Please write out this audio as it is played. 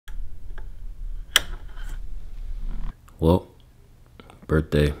Well,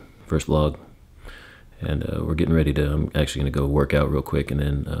 birthday, first vlog, and we're getting ready to, I'm actually gonna go work out real quick, and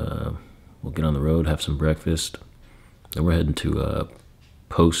then we'll get on the road, have some breakfast, then we're heading to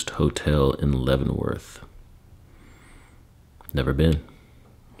Post Hotel in Leavenworth. Never been.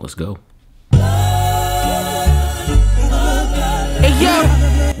 Let's go. Hey yo!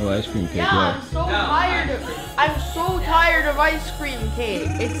 No ice cream cake. Yeah, I'm so tired of ice cream cake.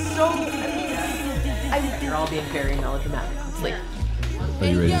 It's so, you're all being very melodramatic. It's like, Are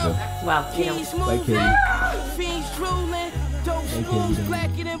you ready to go? wow, you know. Bye, Katie.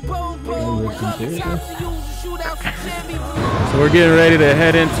 So we're getting ready to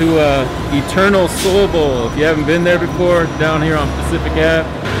head into Eternal Soul Bowl. If you haven't been there before, down here on Pacific Ave,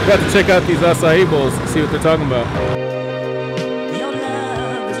 we're about to check out these acai bowls and see what they're talking about.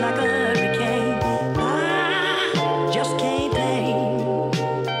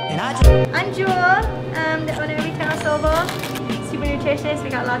 I'm Jewel, I'm the owner of Eternal Soul Bowl. Super nutritious, we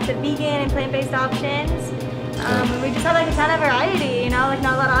got lots of vegan and plant-based options. We just have like a ton of variety, you know, like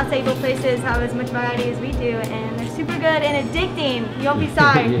not a lot of acai bowl places have as much variety as we do, and they're super good and addicting. You won't be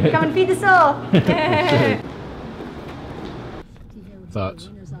sorry. Yeah. Come and feed the soul. Thoughts?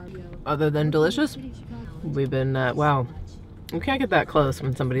 Other than delicious, we've been, wow. We can't get that close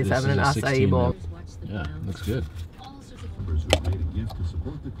when somebody's having an acai bowl. Yeah, looks good.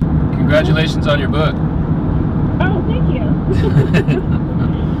 Congratulations on your book. Oh, thank you.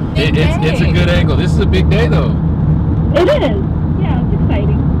 It's a good angle. This is a big day though. It is. Yeah, it's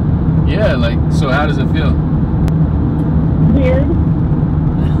exciting. Yeah, like, so how does it feel? Weird.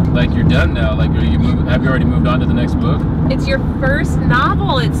 Like you're done now? Like, have you already moved on to the next book? It's your first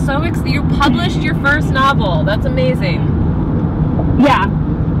novel. It's so you published your first novel. That's amazing. Yeah.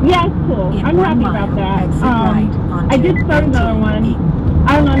 Yeah, it's cool. I'm happy about that. I did start another one.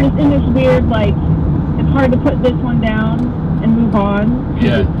 I don't know, I'm just in this weird, like, it's hard to put this one down and move on.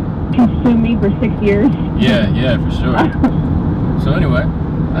 Yeah. It consumed me for 6 years. Yeah, for sure. So anyway,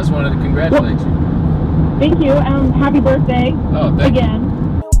 I just wanted to congratulate you. Thank you. Happy birthday. Oh, thank you.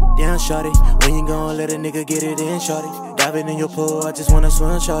 Again. Damn, shorty, when you gon' let a nigga get it in, shorty? Diving in your pool, I just wanna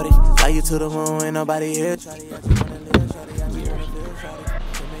swim, shorty. Fly you to the moon, ain't nobody here, shorty.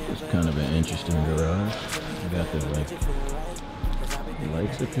 It's kind of an interesting garage. You got the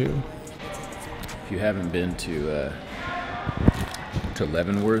lights up here. If you haven't been to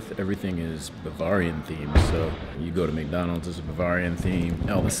Leavenworth, everything is Bavarian themed. So you go to McDonald's, it's a Bavarian theme.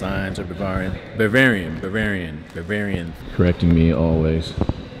 All the signs are Bavarian. Bavarian. Correcting me always.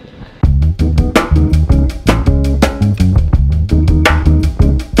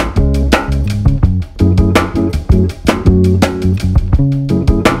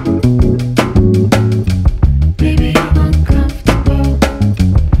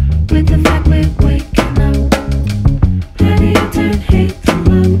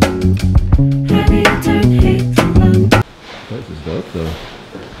 This is dope though.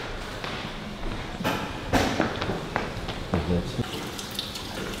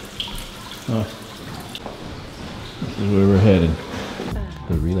 Oh. This is where we're headed.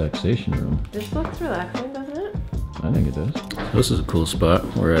 The relaxation room. This looks relaxing, doesn't it? I think it does. This is a cool spot.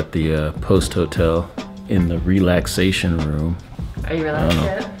 We're at the Post Hotel in the relaxation room. Are you relaxed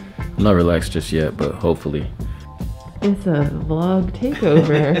yet? I'm not relaxed just yet, but hopefully. It's a vlog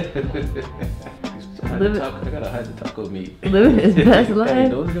takeover. I gotta hide the taco meat. Living his best life. Hey,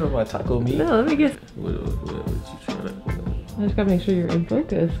 don't get on my taco meat. No, let me get. What you trying to? I just gotta make sure you're in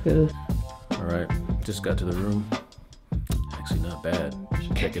focus, cause. All right, just got to the room. Actually, not bad. You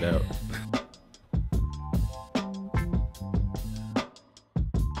should check it out.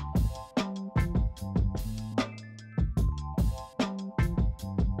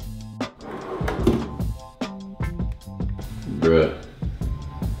 Bruh,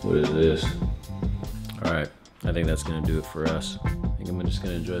 what is this? All right, I think that's gonna do it for us. I think I'm just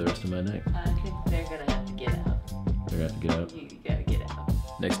gonna enjoy the rest of my night. I think they're gonna have to get out. They're gonna have to get out. You gotta get out.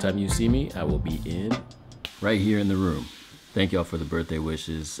 Next time you see me, I will be right here in the room. Thank y'all for the birthday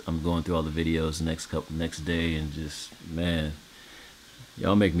wishes. I'm going through all the videos next day, and just, man,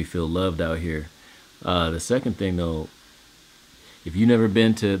 y'all make me feel loved out here. The second thing though, if you've never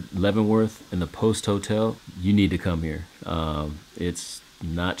been to Leavenworth in the Post Hotel, you need to come here. It's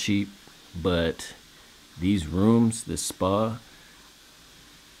not cheap, but these rooms, this spa,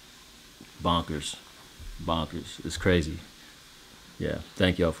 bonkers. It's crazy. Yeah,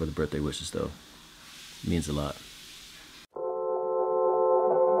 thank y'all for the birthday wishes though. It means a lot.